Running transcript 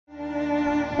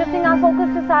Shifting our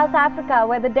focus to South Africa,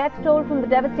 where the death toll from the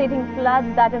devastating floods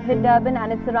that have hit Durban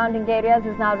and its surrounding areas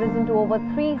has now risen to over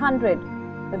 300,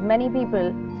 with many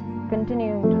people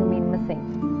continuing to remain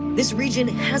missing. This region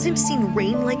hasn't seen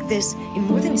rain like this in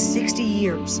more than 60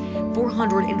 years.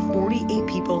 448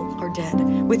 people are dead,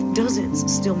 with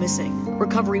dozens still missing.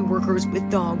 Recovery workers with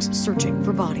dogs searching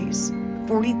for bodies.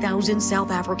 40,000 South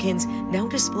Africans now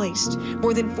displaced,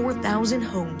 more than 4,000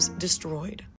 homes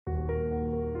destroyed.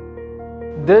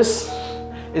 This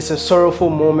is a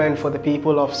sorrowful moment for the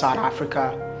people of South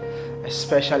Africa,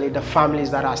 especially the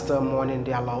families that are still mourning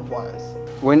their loved ones.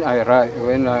 When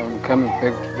I'm coming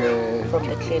back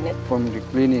from the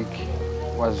clinic,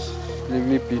 was a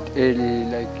little bit early,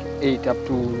 like 8 up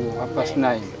to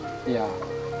 9:30. Yeah.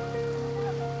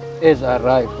 As I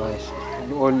arrived,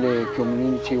 all the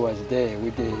community was there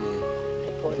with the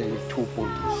two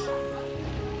bodies,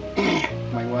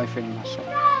 my wife and my son.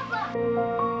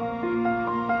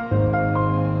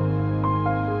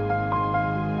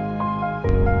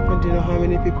 Do you know how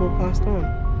many people passed on?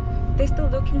 They're still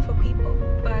looking for people,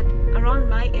 but around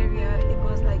my area it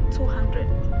was like 200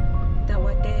 that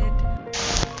were dead.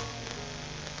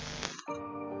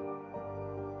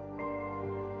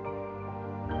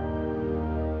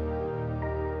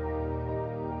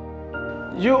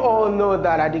 You all know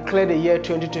that I declared the year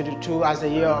 2022 as a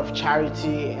year of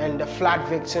charity, and the flood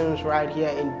victims right here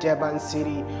in Durban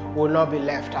City will not be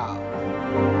left out.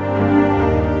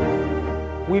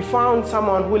 We found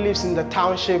someone who lives in the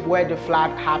township where the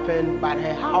flood happened, but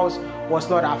her house was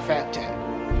not affected.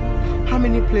 How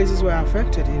many places were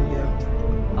affected in here?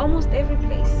 Almost every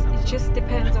place. It just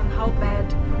depends on how bad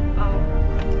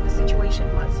the situation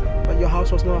was. But your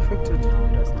house was not affected? No,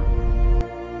 it was not.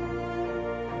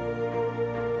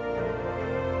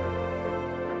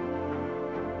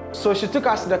 So she took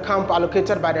us to the camp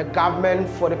allocated by the government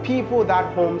for the people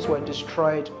that homes were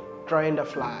destroyed during the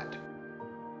flood.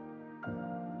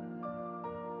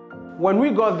 When we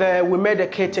got there, we met the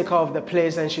caretaker of the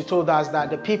place, and she told us that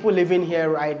the people living here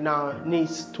right now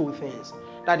needs two things.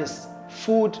 That is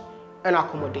food and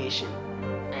accommodation.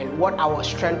 And what our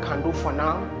strength can do for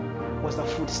now was the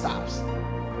foodstuffs.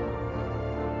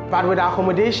 But with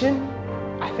accommodation,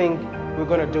 I think we're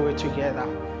going to do it together.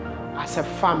 As a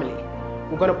family,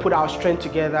 we're going to put our strength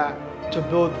together to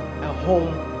build a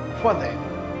home for them.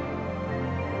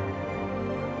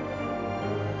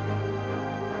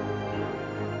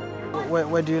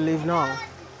 Where do you live now?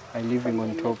 I live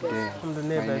on top there. From the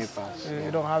neighbors. You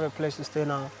don't have a place to stay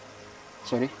now?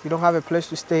 Sorry? You don't have a place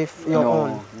to stay your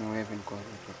own? No, I haven't got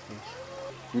a place.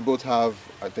 We both have,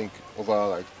 I think, over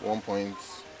like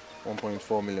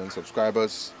 1.4 million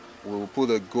subscribers. We'll put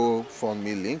a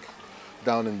GoFundMe link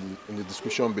down in the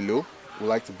description below. We'd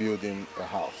like to build him a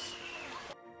house.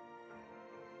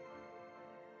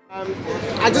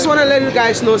 I just want to let you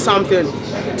guys know something.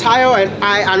 Tayo and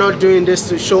I are not doing this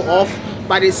to show off,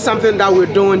 but it's something that we're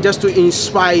doing just to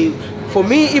inspire you. For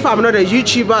me, if I'm not a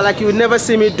YouTuber, like you would never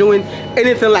see me doing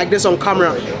anything like this on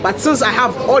camera. But since I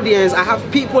have audience, I have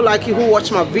people like you who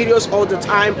watch my videos all the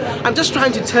time, I'm just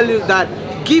trying to tell you that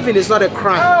giving is not a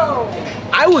crime.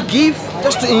 I will give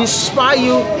just to inspire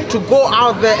you to go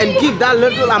out there and give that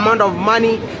little amount of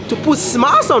money to put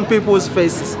smiles on people's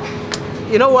faces.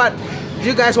 You know what? Do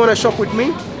you guys want to shop with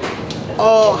me?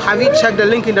 Or have you checked the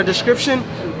link in the description?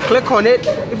 Click on it.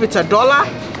 If it's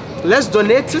 $1, let's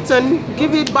donate it and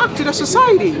give it back to the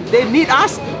society. They need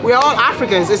us. We are all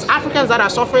Africans. It's Africans that are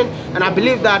suffering, and I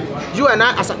believe that you and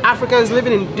I as Africans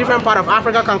living in different parts of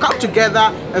Africa can come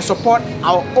together and support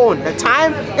our own. The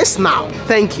time is now.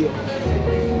 Thank you.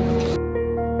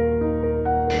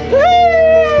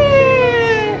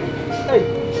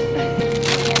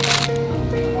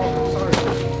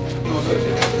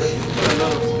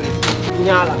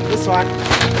 This one.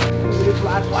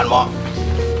 One more.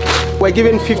 We're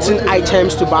given 15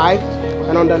 items to buy,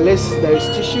 and on the list there is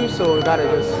tissue, so we gotta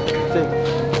just take.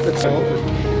 Let's go.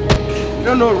 You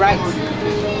don't know, right?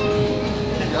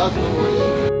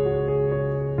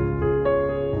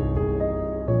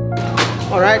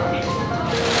 All right.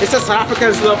 It says South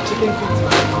Africans love chicken feet.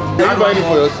 Are you buying it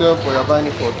for yourself or you're buying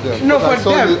it for them? No, for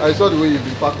them. I saw the way you've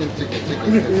been packing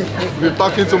chicken. You've been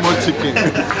packing too much chicken.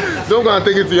 Don't go and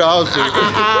take it to your house. Where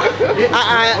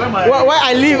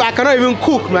I live, I cannot even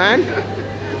cook, man.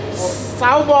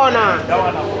 Saubona.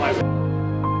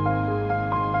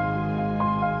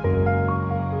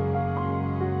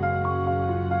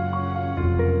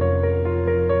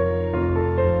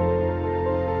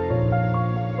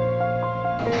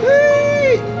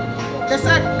 They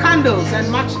said candles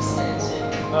and matches.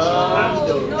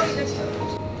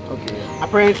 Okay.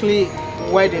 Apparently,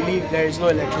 where they live, there is no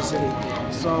electricity.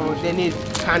 so they need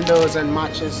candles and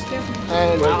matches.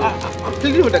 And I'm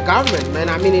pleading with the government, man.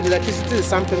 I mean, electricity is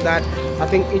something that I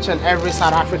think each and every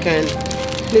South African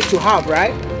need to have,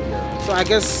 right? So I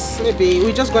guess maybe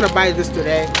we're just gonna buy this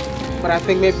today, but I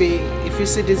think maybe if you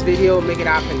see this video, make it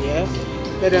happen, yeah?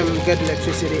 Let them get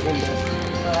electricity in there.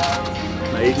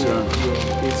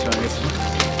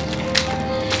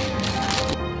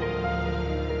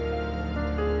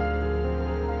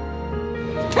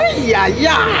 Hey,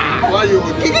 yeah. Why are you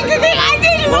holding it like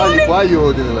that? Why are you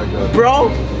holding it like that? Bro,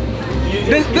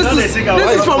 this is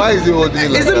from... Why is he holding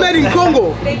it like that? Is it made in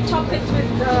Congo? They chop it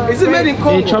with the... Is it made in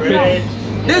Congo? They chop it.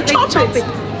 They chop it.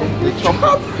 They chop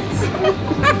it.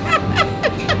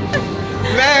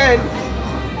 Man,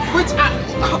 which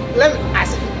let me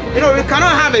ask, you know, we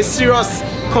cannot have a serious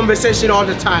conversation all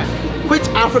the time. Which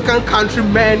African country,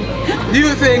 man, do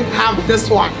you think have this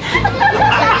one?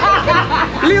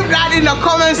 Leave that in the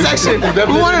comment section.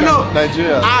 We want to know.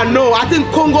 Nigeria. No, I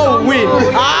think Congo will win.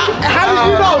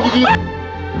 How did you know?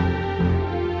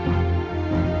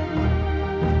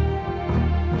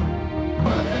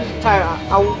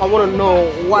 I want to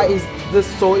know, why is this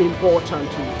so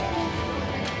important to you?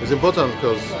 It's important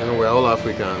because, you know, we're all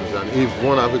Africans, and if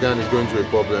one African is going through a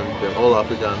problem, then all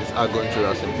Africans are going through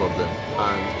that same problem.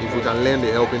 And if we can lend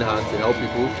a helping hand to help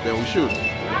people, then we should.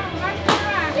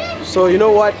 So you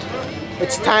know what?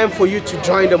 It's time for you to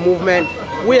join the movement.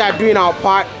 We are doing our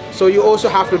part, so you also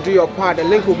have to do your part. The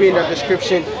link will be in the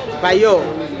description. But yo,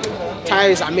 Tayo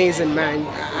is amazing, man.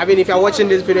 I mean, if you're watching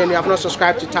this video and you have not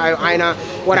subscribed to Tayo Aina,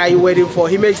 what are you waiting for?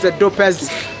 He makes the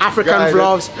dopest African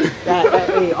vlogs.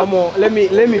 Hey, Amo, let me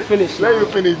finish. Let me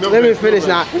finish. Let me finish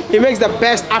now. He makes the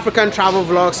best African travel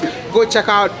vlogs. Go check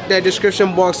out the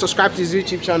description box. Subscribe to his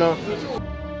YouTube channel.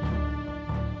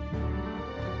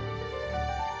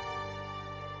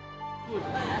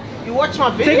 You watch my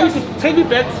videos? Take me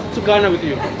back to Ghana with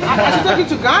you. I should take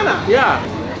you to Ghana. Yeah.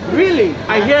 Really?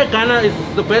 I hear Ghana is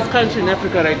the best country in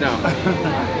Africa right now.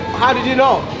 How did you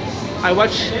know? I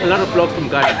watch a lot of vlogs from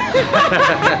Ghana.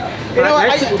 You know,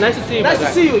 nice to see you. Nice to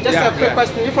see you. Just a quick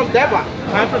question. You're from Durban?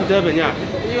 I'm from Durban, yeah.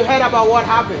 You heard about what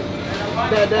happened?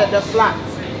 The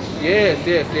floods. Yes.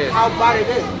 How bad it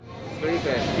is? It's very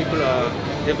bad. People are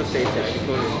devastated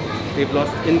because they've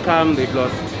lost income, they've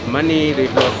lost money,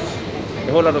 they've lost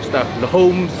a whole lot of stuff. The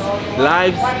homes,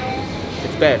 lives.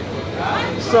 It's bad.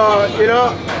 So, you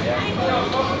know,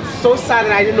 so sad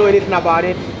that I didn't know anything about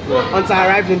it until I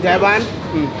arrived in Durban.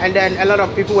 And then a lot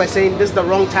of people were saying this is the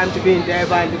wrong time to be in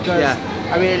Durban because,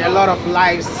 I mean, a lot of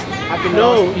lives have been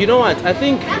lost. No, you know what? I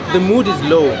think the mood is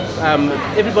low.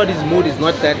 Everybody's mood is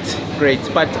not that great.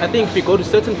 But I think if you go to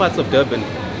certain parts of Durban,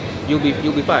 you'll be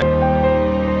fine.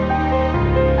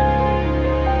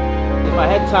 If I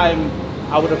had time,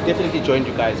 I would have definitely joined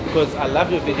you guys because I love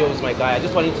your videos, my guy. I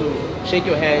just wanted to shake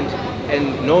your hand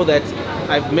and know that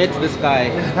I've met this guy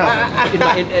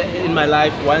in my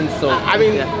life once. So I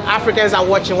mean, Africans are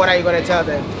watching. What are you going to tell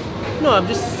them? No, I'm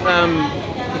just,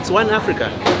 it's one Africa.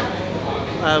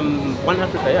 One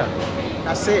Africa, yeah.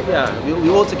 That's it. Yeah, we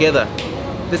all together.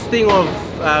 This thing of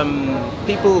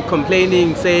people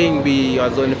complaining, saying we are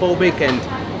xenophobic, and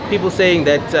people saying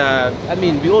that, I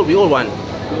mean, we all won.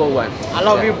 We all won. I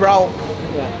love you, bro.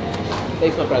 Yeah.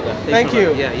 Thanks, my brother. Thank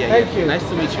you. Yeah. Thank you. Nice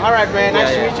to meet you. All right, man.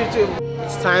 Nice to meet you too.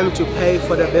 It's time to pay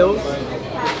for the bills,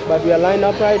 but we are lined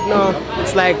up right now.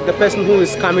 It's like the person who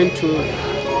is coming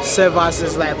to serve us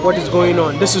is like, what is going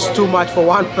on? This is too much for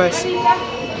one person.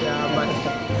 Yeah, but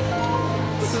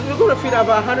we're gonna feed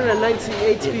about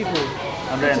 198 people.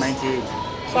 198.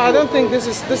 So I don't think this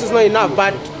is not enough,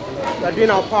 but we're doing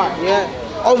our part. Yeah.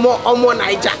 Omo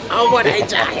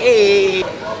Naija. Hey.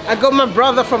 I got my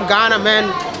brother from Ghana, man.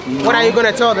 What are you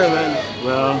gonna tell them, man?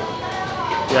 Well,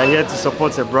 we are here to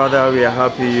support a brother. We are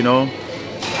happy, you know.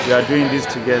 We are doing this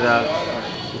together.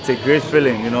 It's a great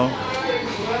feeling, you know.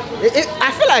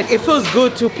 I feel like it feels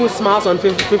good to put smiles on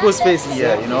people's faces.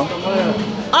 Yeah, you know.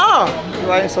 Oh, You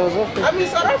are in South Africa? I'm in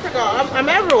South Africa. I'm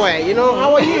everywhere. You know.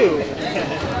 How are you?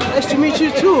 Nice to meet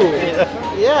you too.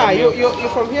 Yeah, you're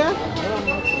from here?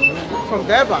 From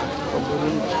Durban.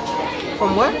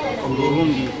 From where? From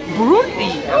Burundi.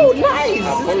 Burundi. Oh, nice.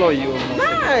 I follow you.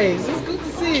 Nice. It's good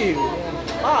to see you.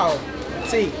 Wow.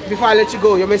 See, before I let you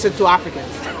go, you're missing two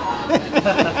Africans.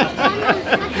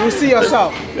 You see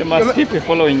yourself. They must keep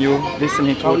following you,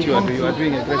 listening to what you are doing. You are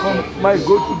doing a great job. Might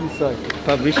go to this side.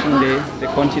 Publishing the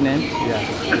continent, we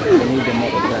need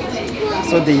more of that.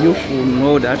 So the youth will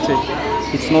know that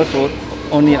it's not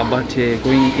only about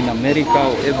going in America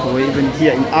or everywhere, even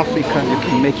here in Africa, you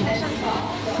can make it.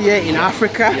 Here in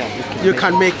Africa, you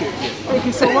can make it. Thank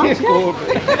you so much.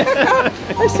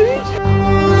 Nice to meet you.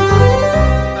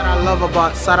 I love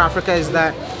about South Africa is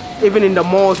that even in the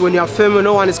malls, when you're filming,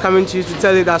 no one is coming to you to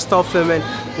tell you that stop filming.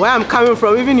 Where I'm coming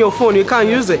from, even your phone, you can't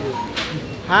use it.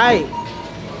 Hi.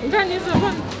 You can't use your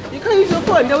phone. You can't use your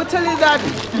phone. They will tell you that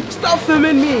stop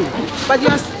filming me, but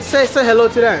just say hello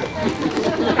to them.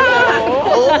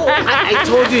 Oh, I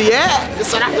told you, yeah. The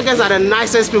South Africans are the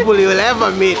nicest people you will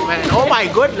ever meet, man. Oh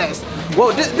my goodness.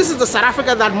 Well, this is the South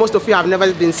Africa that most of you have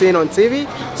never been seeing on TV.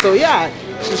 So yeah,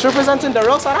 she's representing the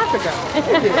real South Africa.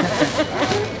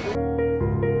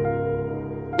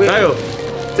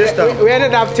 we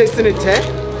ended up tasting it, eh?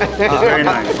 Very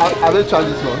nice. Have they tried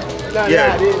this one? No,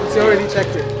 yeah, they already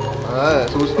checked it.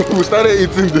 So we started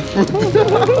eating the food.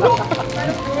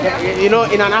 You know,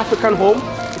 in an African home,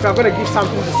 if you're going to give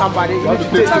something to somebody, you need to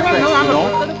taste it first, you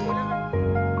know?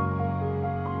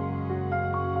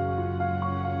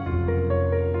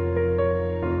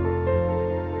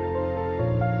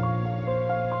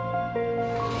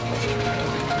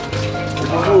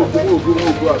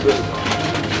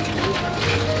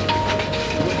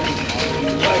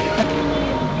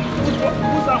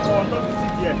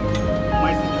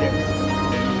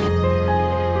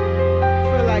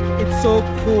 It's so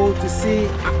cool to see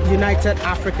united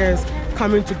Africans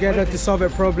coming together to solve a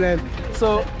problem.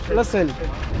 So listen,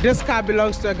 this car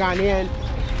belongs to a Ghanaian,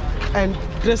 and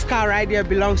this car right here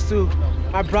belongs to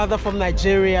my brother from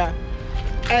Nigeria,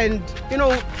 and you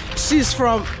know, she's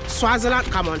from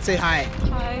Swaziland. Come on, say hi.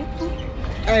 Hi.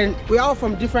 And we're all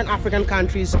from different African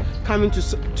countries coming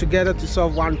together to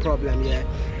solve one problem. Yeah,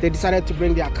 they decided to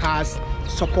bring their cars,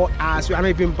 support us. We are not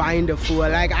even buying the food.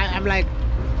 Like I'm like,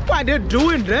 why are they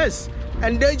doing this?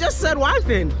 And they just said one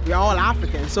thing: we are all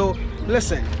Africans. So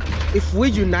listen, if we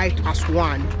unite as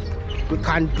one, we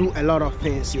can do a lot of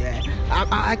things. Yeah,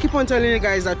 I keep on telling you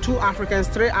guys that 2 Africans,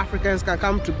 3 Africans can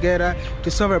come together to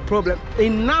solve a problem.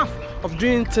 Enough of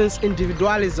doing things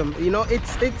individualism. You know, it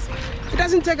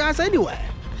doesn't take us anywhere.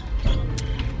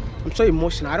 I'm so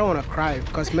emotional. I don't want to cry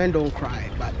because men don't cry.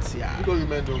 But yeah. Because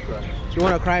men don't cry. You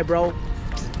want to cry, bro?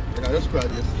 Yeah, I just cried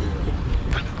yesterday.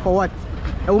 For what?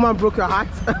 A woman broke your heart?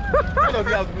 Why does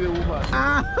it have to be a woman?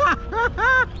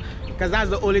 Because that's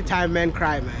the only time men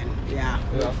cry, man. Yeah.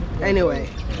 Anyway,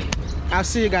 I'll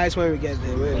see you guys when we get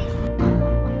there, man.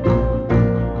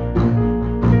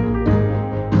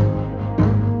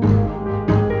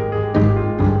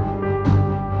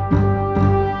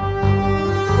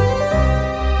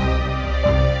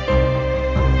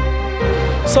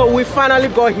 So we finally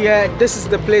got here. This is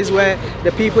the place where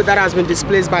the people that has been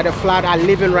displaced by the flood are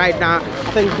living right now.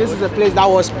 I think this is the place that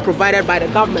was provided by the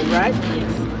government, right?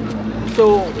 Yes.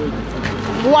 So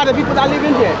who are the people that live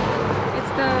in here?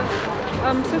 It's the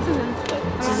citizens.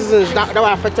 Citizens that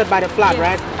were affected by the flood,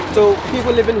 yes. right? So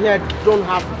people living here don't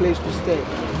have a place to stay. They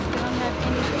don't have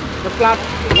anything. The flood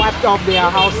wiped off their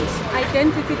houses.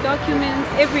 Identity documents,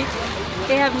 everything.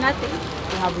 They have nothing.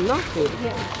 They have nothing.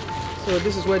 Yeah. So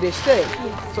this is where they stay.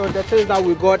 Yes. So the things that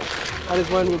we got, that is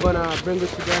when we're gonna bring it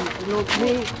to them. You know,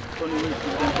 me.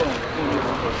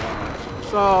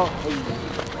 So,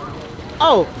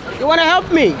 oh, you wanna help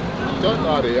me? Don't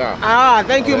know they are. Ah,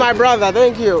 thank you, my brother.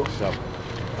 Thank you. Sure.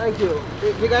 Thank you.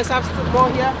 You guys have more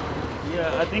here?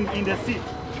 Yeah, I think in the seat.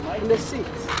 In the seat.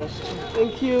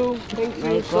 Thank you. Thank you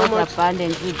May so God much.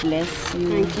 abundantly bless you.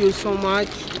 Thank you so much.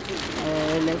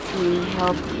 Let me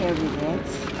help carry that.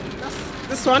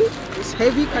 This one is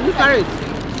heavy. Can you carry it?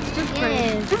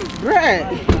 Yes. Bread.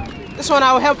 This one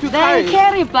I will help you They carry.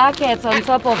 carry buckets on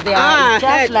top of their head,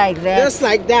 just like that. Just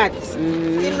like that.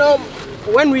 You know,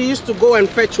 when we used to go and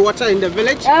fetch water in the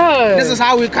village, Oh. this is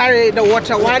how we carry the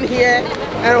water. One here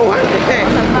and one there.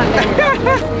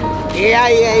 Yeah.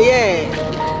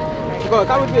 Go,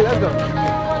 come with me. Let's go.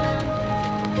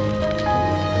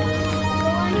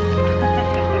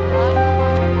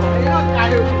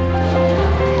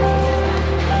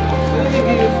 Let me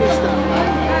give you free stuff.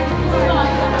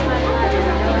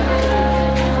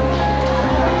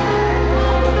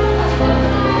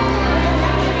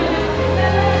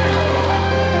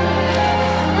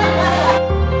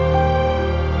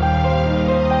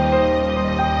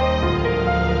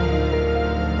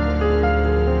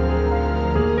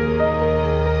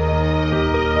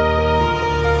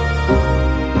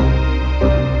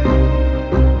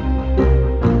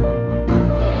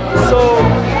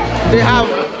 They have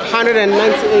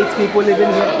 198 people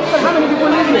living here. How many people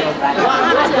live here?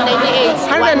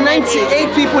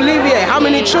 198 people live here. How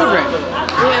many children? We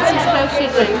have 65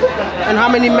 children. And how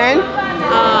many men?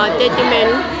 30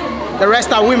 men. The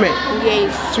rest are women.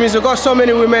 Yes. Which means we've got so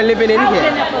many women living in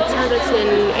here. 108.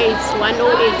 108.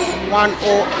 108.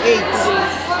 Yes.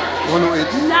 108?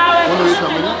 108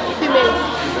 how many?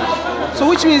 Females. So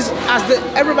which means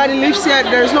everybody lives here,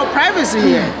 there is no privacy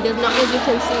here. There's no, as you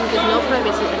can see, there's no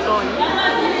privacy at all.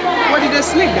 Where did they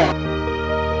sleep then?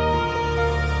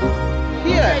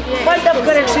 Here. Point of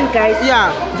correction, guys.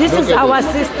 Yeah. This is our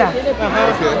sister.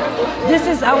 This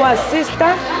is our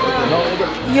sister.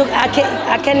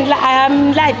 I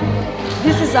am live.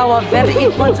 This is our very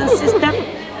important sister.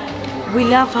 We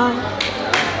love her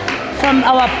from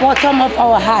our bottom of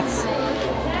our hearts.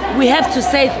 We have to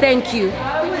say thank you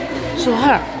to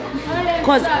her,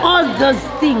 because all those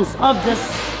things, all this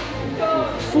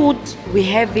food we're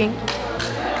having,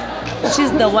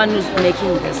 she's the one who's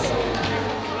making this.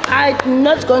 I'm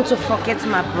not going to forget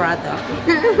my brother.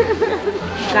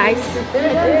 Guys,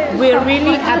 we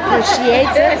really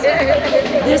appreciate it.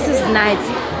 This is nice.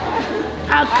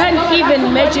 I can't even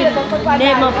imagine the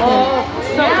name of them.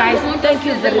 So guys, thank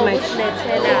you very much.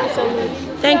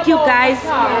 Thank you guys.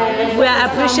 We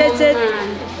appreciate it.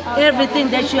 Everything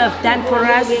that you have done for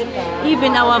us,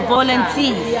 even our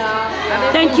volunteers.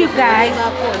 Thank you guys.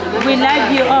 We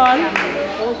love you all.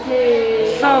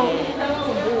 So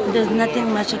there's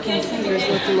nothing much I can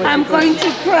say. I'm going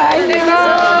to cry.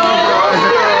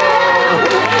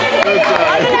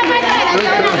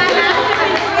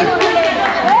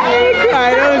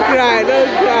 Don't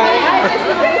cry.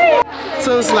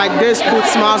 Things like this put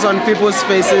smiles on people's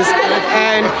faces,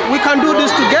 and we can do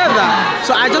this together.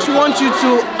 So I just want you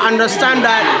to understand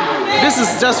that this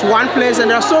is just one place, and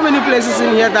there are so many places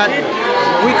in here that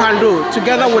we can do.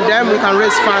 Together with them, we can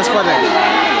raise funds for them.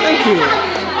 Thank you.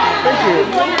 Thank you.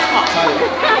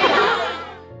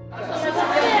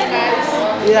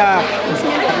 Yeah.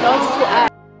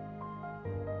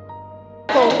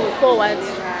 Forward.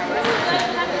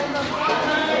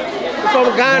 From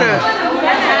Ghana.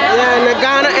 Yeah,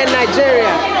 Ghana and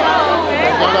Nigeria.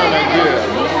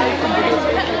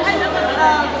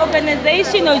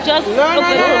 Organization or just no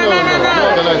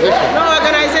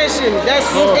organization. That's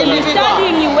individual.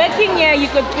 Studying, you're working here, you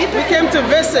could visit. We came to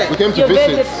visit.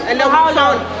 And then we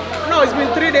found. No, it's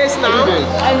been 3 days now. 3 days.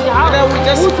 And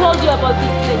then who told you about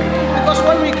this place? Because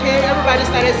when we came, everybody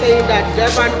started saying that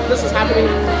Durban, this is happening.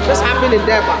 This happened in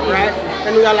Durban, right?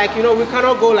 And we are like, you know, we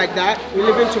cannot go like that. We're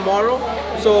leaving tomorrow,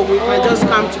 so we can just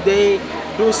come today,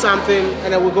 do something,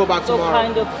 and then we'll go back tomorrow. So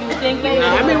kind of you. Thank you.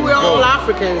 I mean, we're all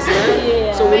Africans,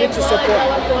 yeah? So we need to support.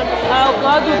 Oh,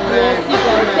 God will bless you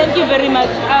guys. Thank you very much.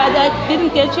 I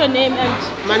didn't get your name. And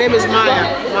my name is Maya.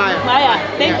 Maya.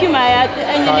 Thank you, Maya.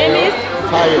 And your name is?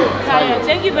 Kaya.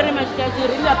 Thank you very much, guys. We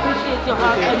really appreciate your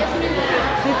help.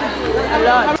 A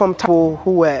lot. From people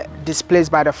who were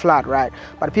displaced by the flood, right?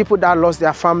 But people that lost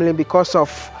their family because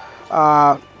of,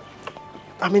 I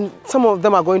mean, some of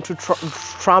them are going through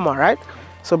trauma, right?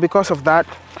 So because of that,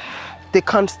 they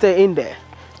can't stay in there.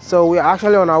 So we're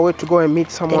actually on our way to go and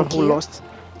meet someone who lost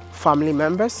family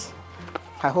members.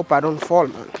 I hope I don't fall,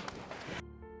 man.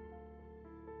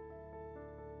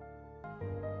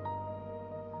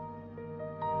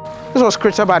 This was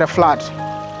created by the flood.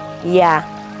 Yeah.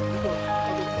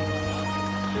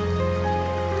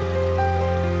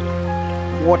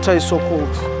 Water is so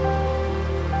cold.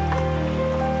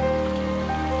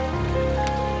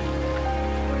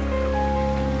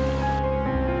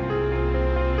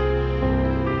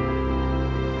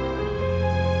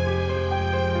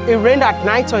 It rained at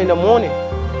night or in the morning?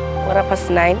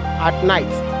 9:15. At night?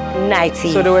 Night.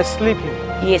 So they were sleeping?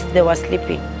 Yes, they were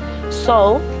sleeping.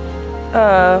 So,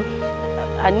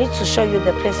 I need to show you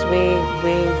the place where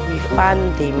we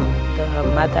found them, the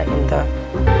mother and the...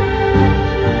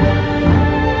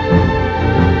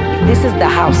 This is the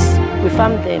house. We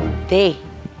found them there,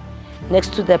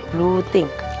 next to the blue thing.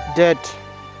 Dead?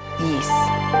 Yes.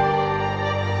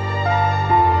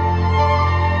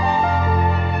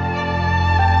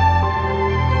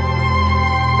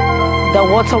 The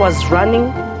water was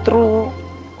running through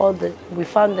all the... We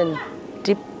found them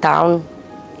deep down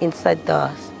inside the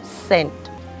sand.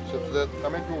 So how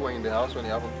many people were in the house when it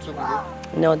happened? 2 people?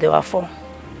 No, there were 4.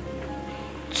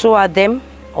 2 of them,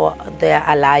 they are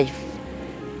alive.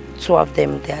 2 of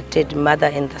them, they are dead, mother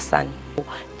and the son.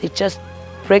 They just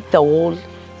break the wall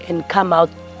and come out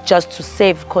just to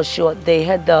save, because they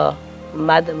heard the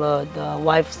mother, the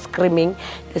wife screaming.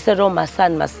 They said, "Oh, my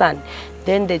son, my son."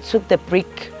 Then they took the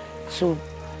brick to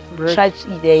try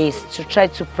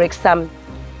to break some.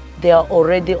 They are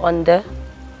already on the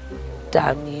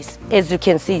downies. As you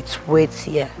can see, it's wet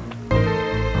here.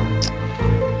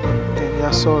 They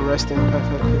are so resting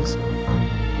perfectly.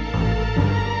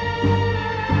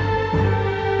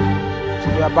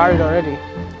 They are buried already?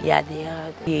 Yeah, they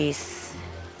are. Yes.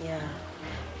 Yeah.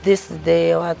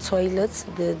 They were toilets.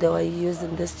 They were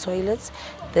using these toilets.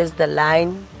 There's the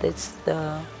line. That's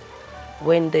the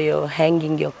when you're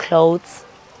hanging your clothes.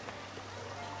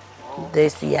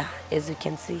 This, yeah, as you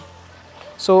can see.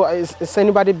 So is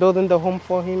anybody building the home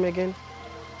for him again?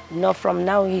 No, from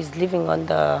now he's living on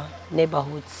the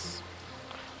neighborhoods.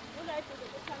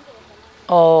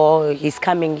 Oh, he's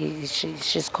coming.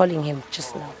 She's calling him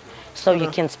just now, so you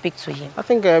can speak to him. I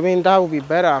think, that would be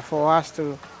better for us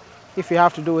to, if we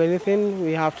have to do anything,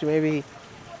 we have to maybe,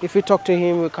 if we talk to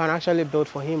him, we can actually build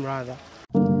for him rather.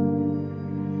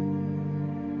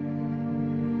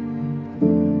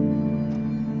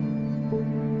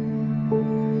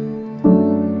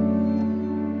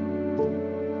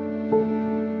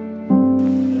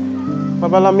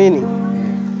 Babalamini,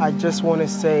 I just want to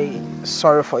say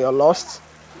sorry for your loss.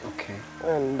 Okay.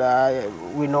 And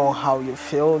we know how you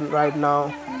feel right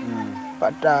now.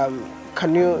 But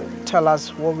can you tell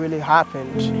us what really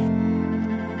happened?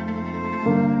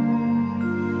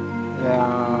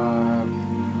 Yeah,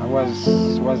 I was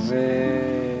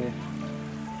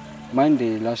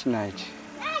Monday last night.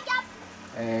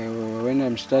 When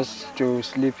I'm started to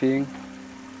sleeping,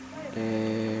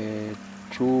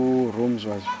 2 rooms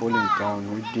was falling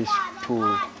down with these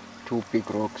two big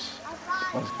rocks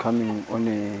was coming on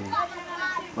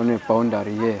a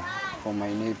boundary here for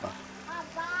my neighbor.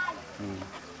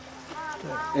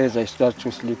 As I start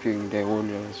to sleeping, the wall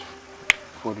was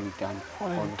falling down.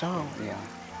 Falling down? Yeah.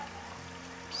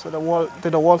 So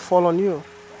did the wall fall on you?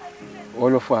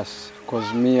 All of us,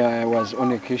 because me, I was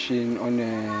on a kitchen,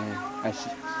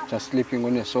 just sleeping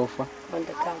on a sofa. On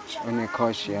the couch. On a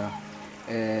couch, yeah.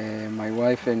 My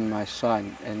wife and my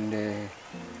son and the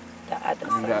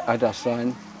other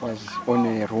son was on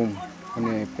a room, on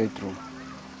a bedroom.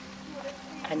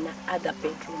 Another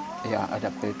bedroom? Yeah,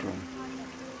 other bedroom.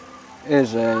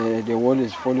 As the wall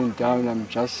is falling down, I'm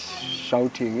just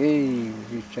shouting, hey,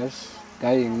 we're just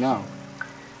dying now.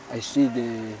 I see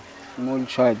the small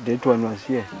child, that one was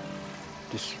here.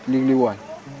 This little one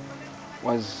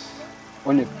was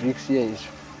on the bricks here.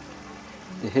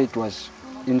 The head was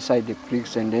inside the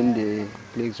bricks and then the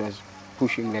legs was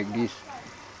pushing like this.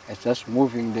 I just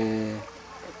moving the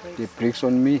bricks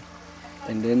on me,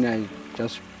 and then I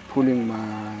just pulling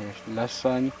my last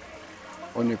son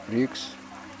on the bricks.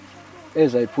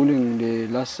 As I pulling the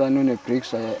last son on the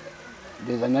bricks,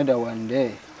 there's another one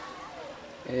there.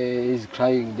 He's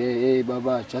crying there, hey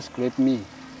Baba, just grab me.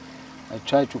 I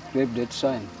try to grab that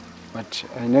son, but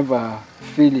I never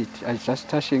feel it. I just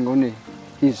touching on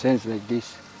his hands like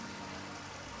this.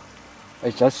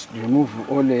 I just remove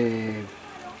all the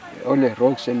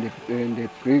rocks and the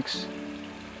bricks.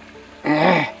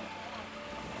 As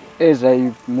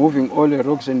I moving all the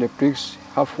rocks and the bricks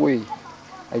halfway,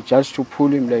 I just to pull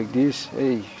him like this.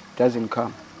 Hey, doesn't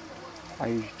come.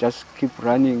 I just keep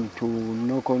running to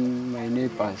knock on my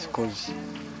neighbors, because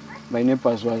my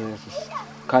neighbors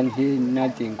can't hear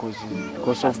nothing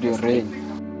because of the rain.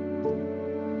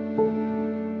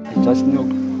 I just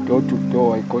knocked door to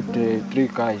door. I got 3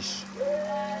 guys.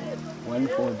 One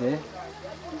for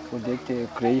that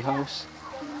grey house,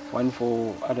 one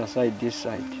for other side, this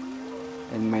side,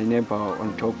 and my neighbor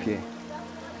on top here.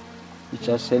 He's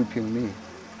just helping me.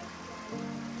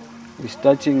 We're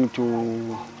starting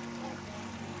to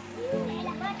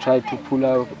try to pull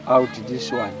out this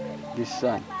son.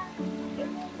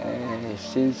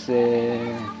 Since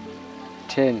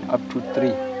 10 up to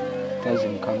 3,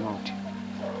 doesn't come out.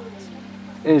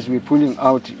 As we're pulling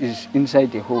out, is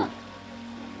inside the hole.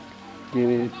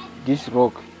 This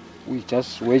rock, we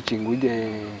just waiting with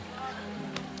the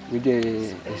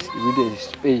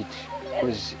spade,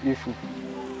 because if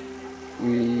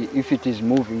it is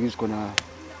moving, it's gonna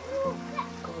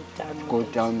go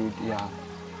down with, yeah.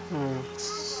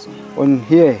 On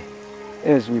here,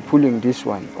 as we're pulling this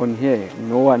one, on here,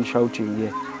 no one shouting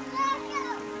here.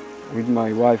 With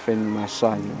my wife and my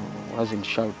son, wasn't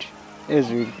shouting. As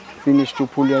we finish to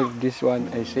pull out this one,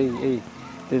 I say, hey,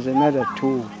 there's another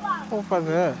 2. Over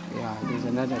there? Yeah, there's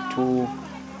another 2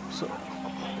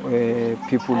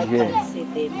 people here.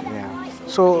 Yeah.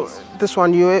 So this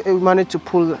one, you managed to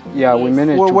pull? Yeah, we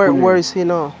managed to pull him. Where is he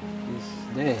now? He's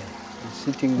there. He's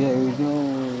sitting there. There's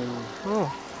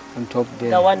no on top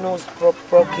there. The one who's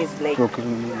broke his leg.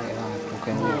 Broken leg.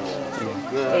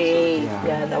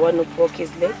 Yeah, the one who broke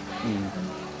his leg.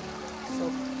 So,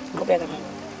 go back.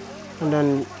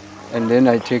 And then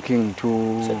I take him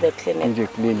to the clinic. The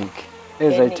clinic.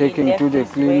 As I take him to the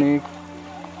clinic,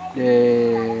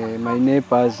 my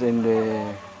neighbors and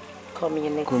the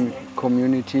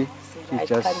community. I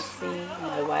can't see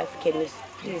my wife. Can you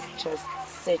please just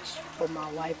search for my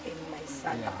wife and my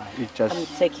son? Yeah, I'm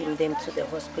taking them to the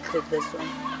hospital this one.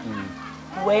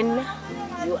 When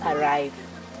you arrive,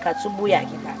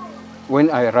 when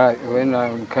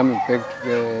I'm coming back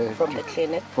From the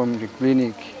clinic? From the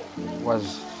clinic,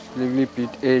 was a little bit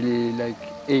early, like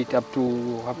 8 up to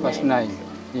 9:30.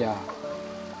 Yeah.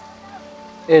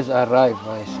 As I arrived,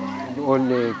 all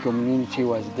the community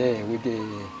was there with the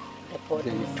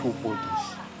 2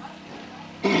 bodies.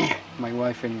 My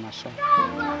wife and my son.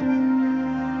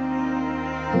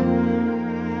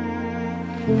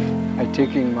 I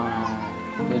taking my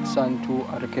late son to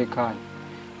Arkekan.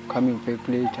 Coming back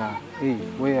later, hey,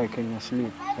 where can I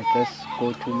sleep? I just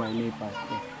go to my neighbors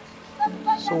there.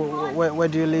 So where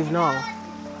do you live now?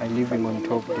 I living on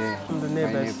top there. The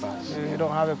neighbors. You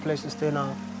don't have a place to stay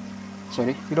now?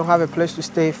 Sorry? You don't have a place to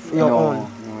stay your own?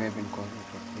 No, I haven't got a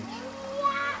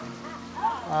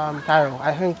place. Tyro,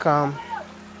 I think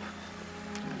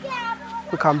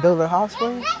we can build a house for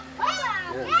you.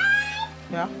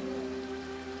 Yeah?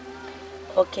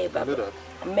 Okay, Baba.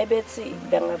 Maybe it's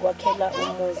bengakwakhela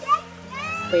umuzi.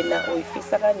 Wena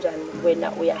uyifisa kanjani?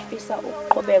 Wena uyafisa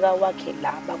uqhubeka wakhe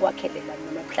la bakwakhelela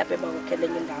noma mhlawumbe bakwakhele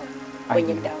indawo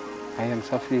kwenye indawo. I am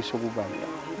safisa ukuba.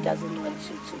 He doesn't want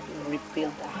you to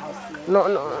rebuild the house here.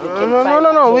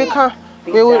 No, we can't.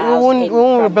 We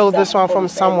won't rebuild this one from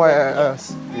somewhere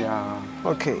else. Yeah.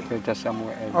 Okay. Just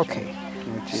somewhere else. Okay.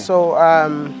 So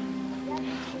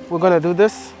we're gonna do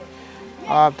this.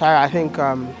 Tyra, I think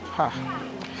I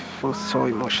feel so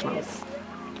emotional.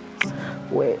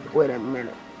 Wait a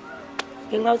minute.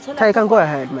 Tyra, you can go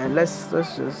ahead, man. Let's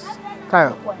just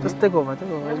Tyra, just take over.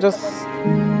 Just.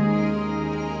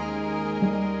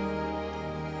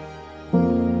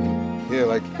 Yeah,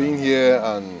 like being here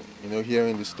and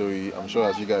hearing the story, I'm sure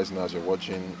as you guys know, as you're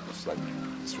watching,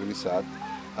 it's really sad,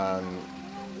 and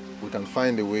we can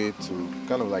find a way to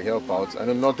kind of like help out. I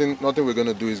know nothing we're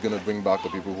gonna do is gonna bring back the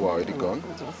people who are already gone,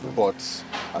 but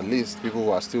at least people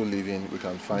who are still living, we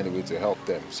can find a way to help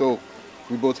them. So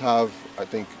we both have, I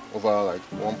think, over like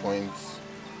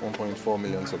 1.4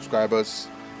 million subscribers.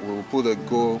 We'll put a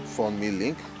GoFundMe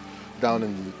link down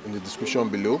in the description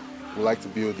below. We'd like to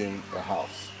build him a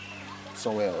house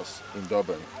somewhere else in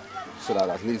Durban, so that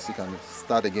at least he can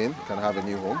start again, he can have a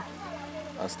new home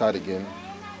and start again.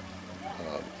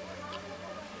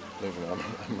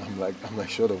 I'm like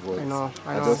short of words. I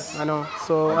know.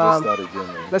 So start again,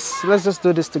 let's just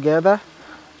do this together.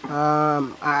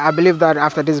 I believe that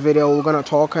after this video we're gonna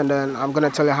talk, and then I'm gonna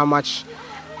tell you how much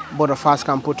both of us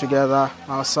can put together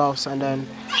ourselves, and then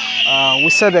we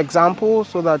set the example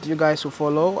so that you guys will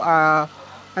follow.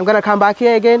 I'm gonna come back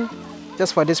here again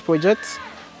just for this project.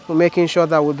 We're making sure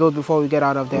that we build before we get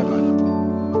out of there, man.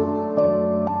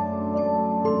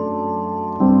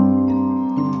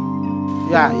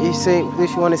 Yeah,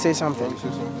 if you want to say something.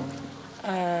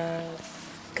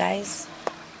 Guys,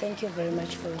 thank you very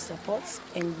much for your support,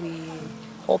 and we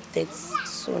hope that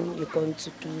soon you're going to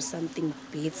do something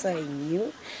better and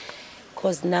new,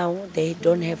 because now they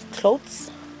don't have clothes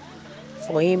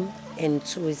for him and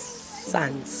to his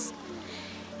sons.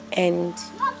 And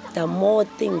the more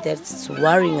thing that's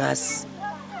worrying us,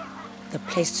 the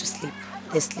place to sleep.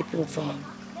 They're sleeping from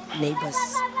neighbors.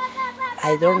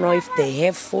 I don't know if they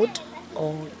have food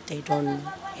or they don't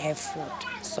have food.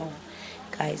 So,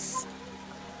 guys,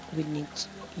 we need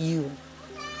you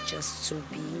just to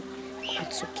be all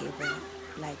together.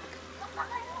 Like,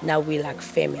 now we're like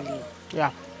family.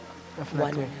 Yeah,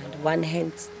 definitely. One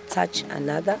hand touch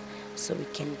another, so we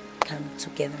can come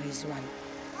together as one.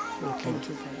 Okay. Thank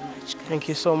you very much, guys. Thank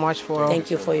you so much for your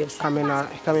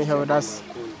coming here with us.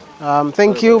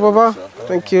 Thank you, Baba.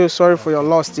 Thank you. Sorry for your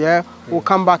loss. Yeah, we'll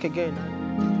come back again.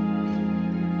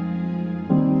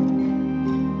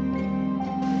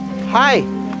 Hi.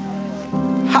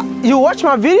 You watch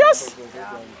my videos?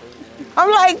 I'm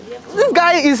like, this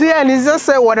guy is here and he's just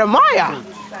saying, what am I?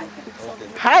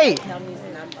 Hi.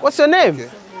 What's your name?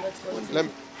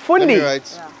 Fundi.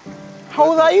 How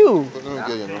old are you?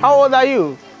 How old are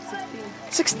you?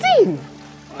 16.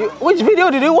 Which video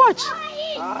did you watch?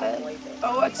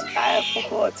 I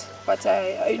forgot, but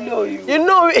I know you. You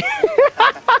know me?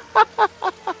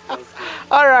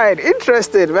 All right,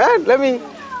 interested, man.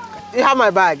 You have my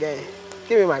bag, eh?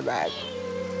 Give me my bag.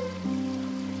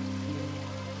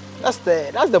 That's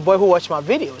the boy who watched my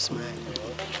videos, man.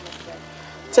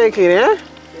 Take it, eh?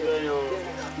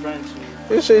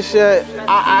 You should share.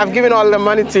 I've given all the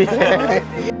money to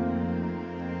you.